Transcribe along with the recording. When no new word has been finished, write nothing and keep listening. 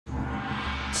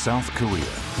South Korea,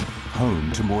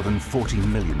 home to more than 40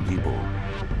 million people.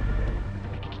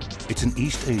 It's an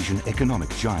East Asian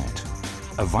economic giant,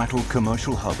 a vital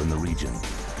commercial hub in the region.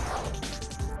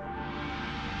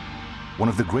 One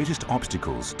of the greatest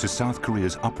obstacles to South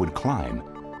Korea's upward climb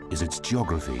is its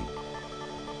geography.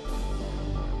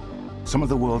 Some of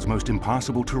the world's most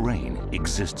impassable terrain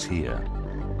exists here.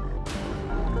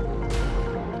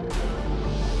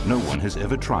 No one has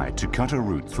ever tried to cut a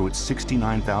route through its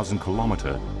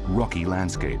 69,000-kilometer rocky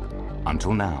landscape,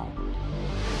 until now.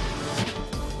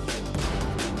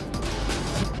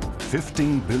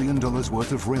 $15 billion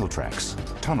worth of rail tracks,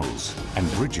 tunnels,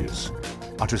 and bridges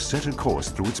are to set a course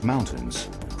through its mountains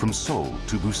from Seoul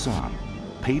to Busan,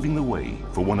 paving the way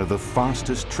for one of the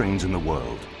fastest trains in the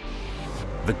world,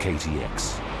 the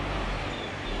KTX.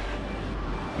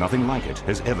 Nothing like it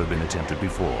has ever been attempted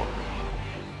before.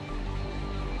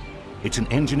 It's an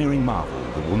engineering marvel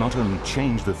that will not only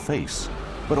change the face,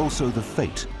 but also the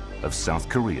fate of South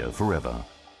Korea forever.